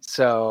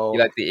 So You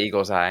like the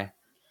eagle's eye?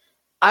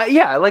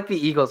 I like the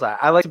eagle's eye.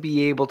 I like to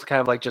be able to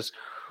kind of like just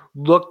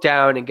look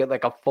down and get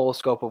like a full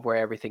scope of where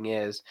everything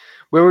is.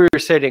 Where we were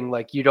sitting,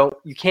 like you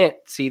can't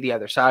see the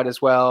other side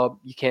as well.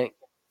 You can't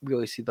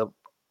really see the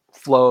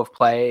flow of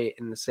play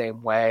in the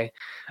same way.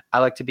 I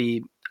like to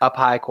be up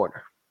high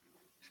corner.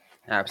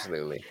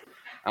 Absolutely.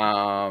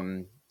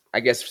 I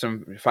guess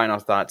some final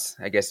thoughts.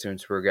 I guess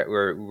since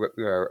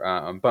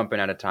we're bumping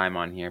out of time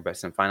on here, but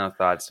some final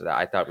thoughts that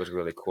I thought was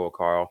really cool,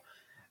 Carl.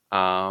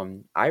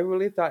 I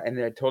really thought,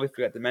 and I totally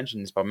forgot to mention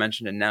this, but I'll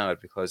mention it now as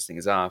we close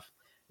things off.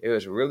 It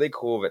was really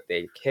cool that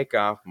they kick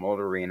off Mold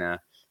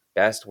Arena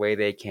best way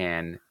they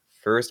can.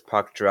 First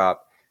puck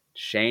drop,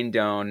 Shane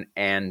Doan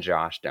and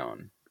Josh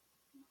Doan.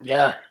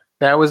 Yeah,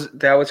 that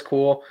was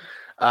cool.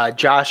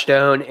 Josh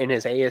Doan in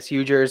his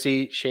ASU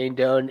jersey, Shane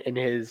Doan in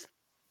his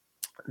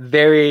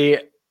very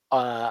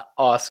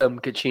awesome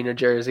Kachina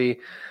jersey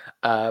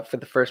for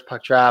the first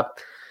puck drop.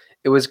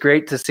 It was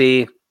great to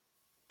see.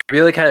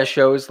 Really kind of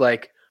shows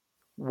like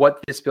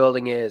what this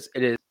building is.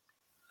 It is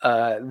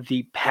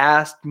the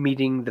past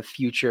meeting the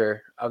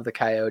future of the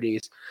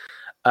Coyotes.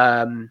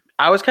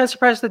 I was kind of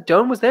surprised that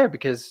Doan was there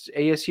because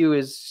ASU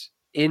is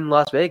in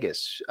Las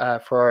Vegas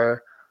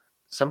for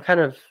some kind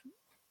of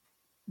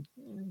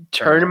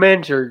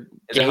tournament or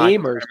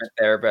game or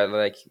there, but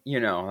like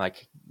you're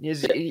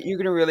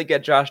gonna really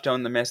get Josh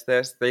Doan to miss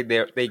this. They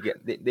figured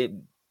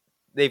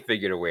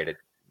a way to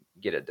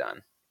get it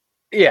done.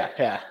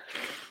 Yeah.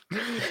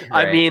 Right.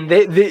 I mean,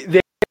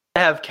 they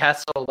have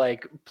Kessel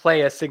like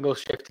play a single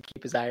shift to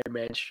keep his Iron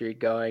Man streak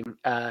going.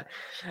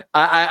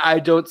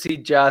 I don't see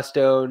Josh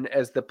Doan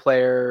as the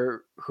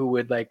player who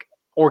would like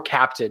or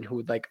captain who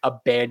would like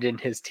abandon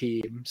his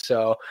team.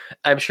 So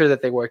I'm sure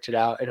that they worked it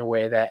out in a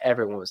way that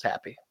everyone was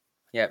happy.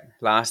 Yep.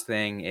 Last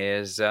thing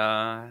is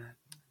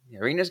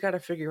Arena's got to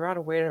figure out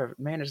a way to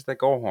manage the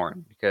goal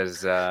horn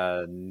because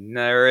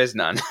there is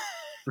none.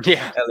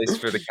 Yeah, at least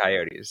for the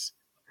Coyotes.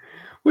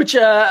 Which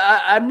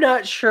I'm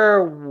not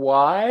sure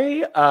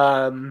why.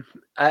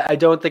 I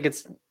don't think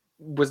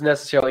was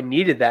necessarily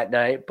needed that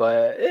night,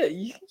 but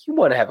you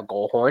want to have a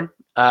goal horn.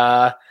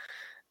 That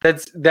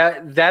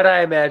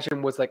I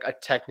imagine was like a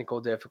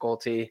technical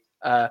difficulty.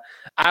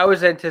 I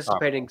was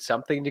anticipating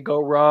something to go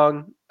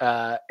wrong,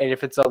 and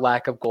if it's a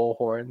lack of goal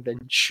horn,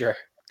 then sure.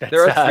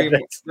 There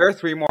are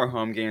three more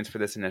home games for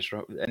this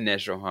initial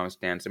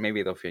homestand, so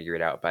maybe they'll figure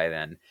it out by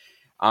then.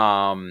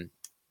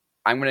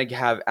 I'm going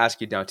to ask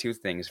you now two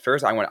things.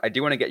 First, I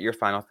do want to get your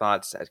final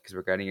thoughts because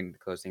we're getting to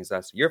close things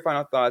up. So your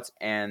final thoughts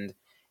and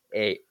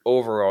a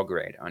overall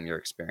grade on your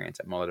experience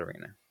at Mullet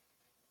Arena.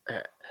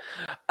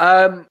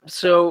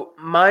 So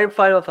my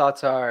final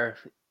thoughts are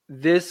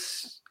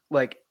this,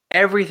 like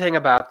everything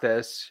about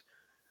this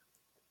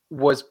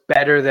was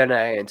better than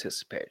I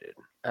anticipated.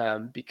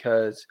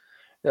 Because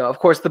of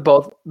course the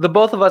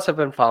both of us have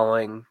been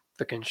following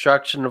the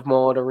construction of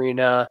Mullet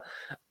Arena,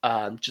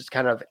 just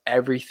kind of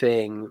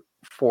everything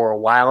for a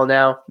while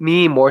now.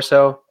 Me more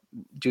so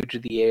due to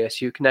the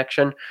ASU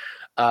connection.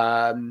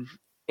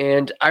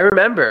 And I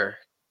remember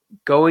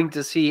going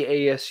to see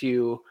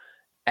ASU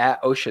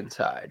at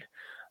Oceanside,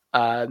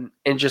 and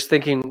just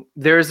thinking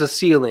there's a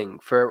ceiling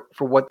for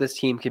what this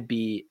team could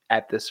be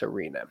at this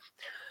arena.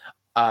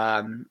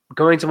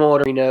 Going to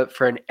Mullet Arena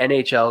for an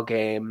NHL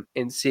game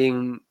and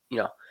seeing,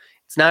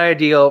 it's not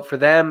ideal for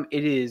them.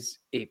 It is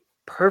a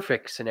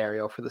perfect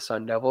scenario for the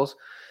Sun Devils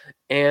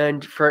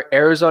and for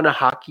Arizona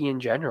hockey in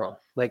general.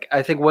 Like,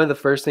 I think one of the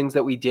first things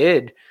that we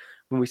did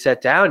when we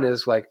sat down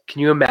is like,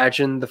 can you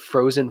imagine the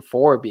Frozen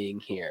Four being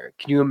here?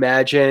 Can you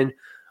imagine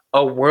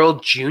a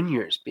World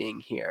Juniors being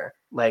here?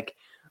 Like,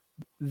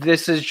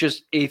 this is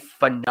just a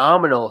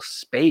phenomenal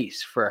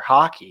space for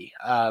hockey.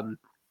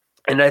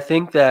 And I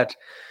think that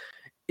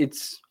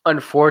it's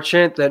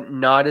unfortunate that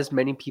not as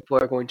many people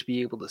are going to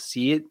be able to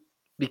see it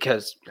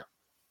because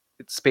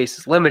space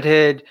is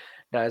limited.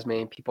 Not as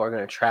many people are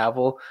going to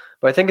travel.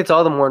 But I think it's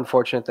all the more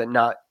unfortunate that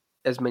not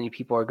as many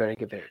people are going to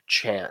give it a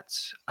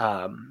chance.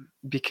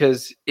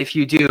 Because if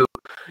you do,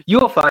 you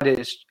will find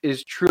it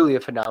is truly a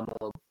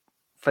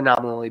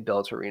phenomenally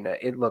built arena.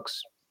 It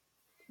looks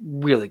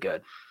really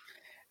good.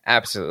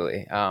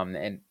 Absolutely.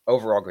 And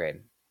overall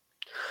grade?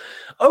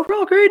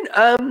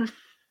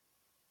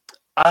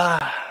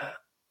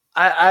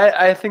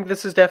 I think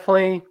this is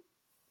definitely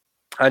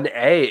an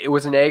A. It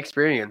was an A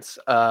experience.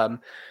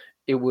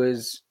 It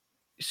was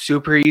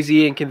super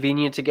easy and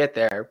convenient to get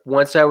there.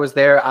 Once I was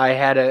there, I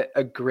had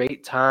a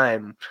great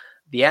time.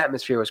 The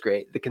atmosphere was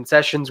great. The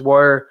concessions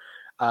were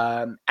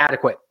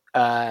adequate.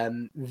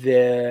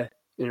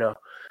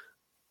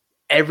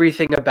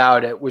 Everything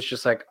about it was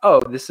just like,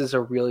 oh, this is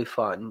a really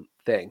fun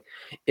thing.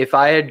 If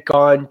I had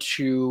gone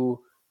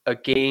to a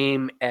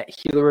game at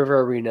Gila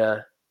River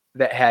Arena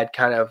that had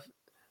kind of,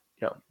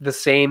 the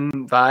same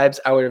vibes,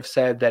 I would have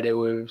said that it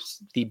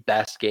was the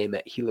best game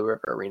at Gila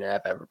River Arena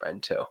I've ever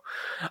been to.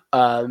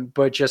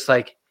 But just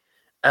like,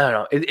 I don't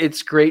know,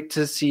 it's great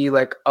to see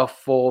like a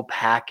full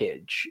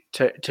package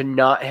to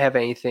not have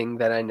anything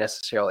that I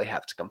necessarily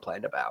have to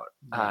complain about.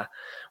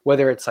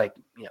 Whether it's like,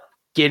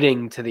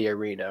 getting to the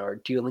arena or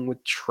dealing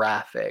with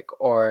traffic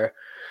or,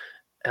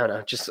 I don't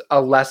know, just a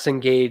less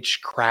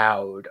engaged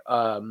crowd,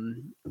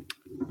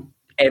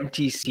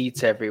 empty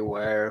seats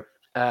everywhere,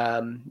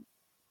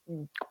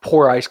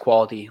 poor ice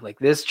quality. Like,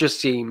 this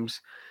just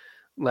seems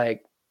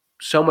like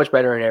so much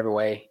better in every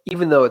way,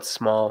 even though it's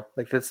small.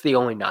 Like, that's the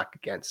only knock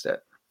against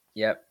it.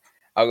 Yep.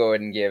 I'll go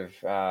ahead and give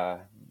my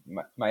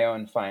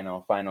own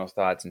final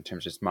thoughts in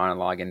terms of just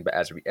monologuing, but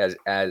as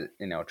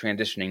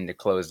transitioning to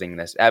closing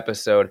this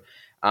episode.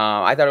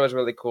 I thought it was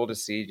really cool to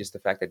see just the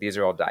fact that these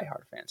are all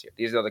diehard fans here.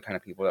 These are the kind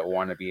of people that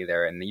want to be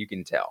there, and you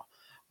can tell.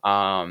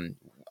 A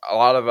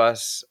lot of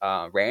us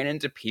ran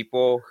into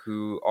people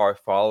who are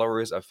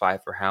followers of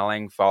Five for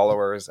Howling,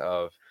 followers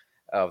of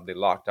the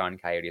Locked On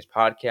Coyotes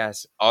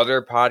podcast,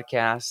 other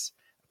podcasts,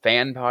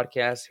 fan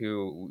podcasts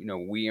who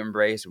we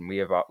embrace and we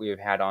have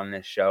had on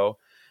this show.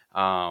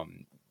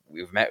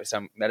 We've met with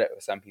some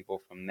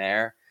people from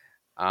there.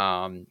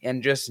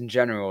 And just in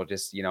general,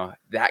 just,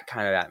 that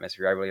kind of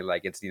atmosphere, I really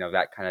like. It's,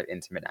 that kind of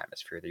intimate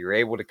atmosphere that you're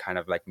able to kind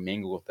of like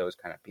mingle with those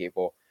kind of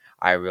people.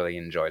 I really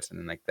enjoyed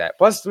something like that.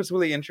 Plus, what's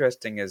really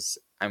interesting is,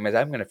 I'm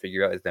going to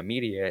figure out, is the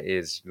media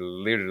is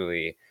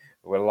literally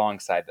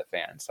alongside the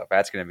fans. So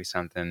that's going to be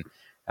something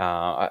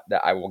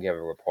that I will give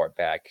a report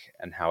back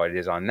and how it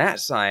is on that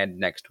side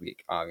next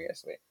week,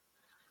 obviously.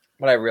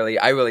 But I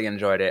really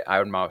enjoyed it.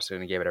 I'm also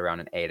going to give it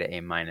around an A to A-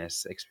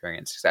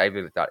 experience, because I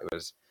really thought it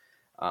was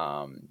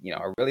a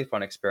really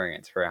fun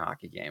experience for a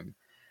hockey game.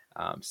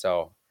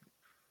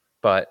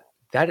 But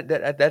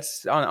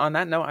that's on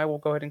that note, I will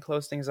go ahead and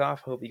close things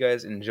off. Hope you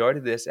guys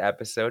enjoyed this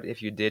episode.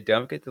 If you did,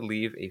 don't forget to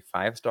leave a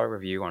 5-star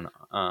review on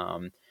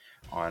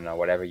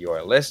whatever you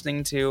are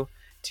listening to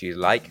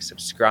like,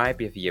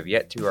 subscribe if you have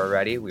yet to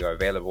already. We are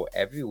available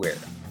everywhere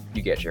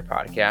you get your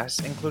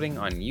podcasts, including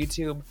on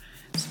YouTube,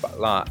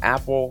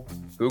 Apple,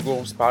 Google,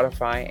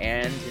 Spotify,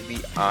 and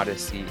the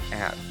Odyssey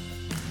app.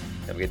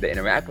 Don't forget to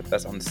interact with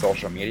us on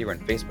social media. We're on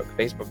Facebook,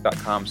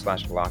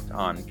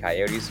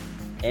 facebook.com/LockedOnCoyotes,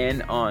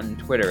 and on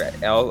Twitter at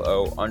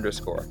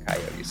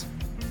LO_Coyotes.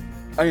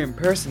 I am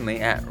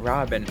personally at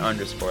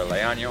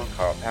Robin_Leonio.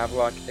 Carl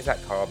Pavlak is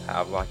at Carl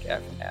Pavlak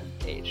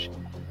FFH.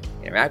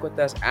 Interact with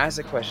us, ask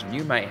a question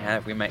you might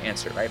have. We might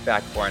answer it right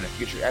back for in a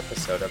future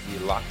episode of the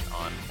Locked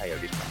On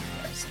Coyotes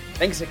podcast.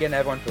 Thanks again,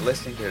 everyone, for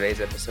listening to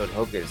today's episode.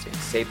 Hope you're staying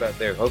safe out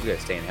there. Hope you're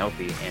staying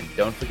healthy. And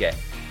don't forget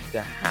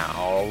to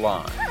howl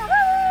on.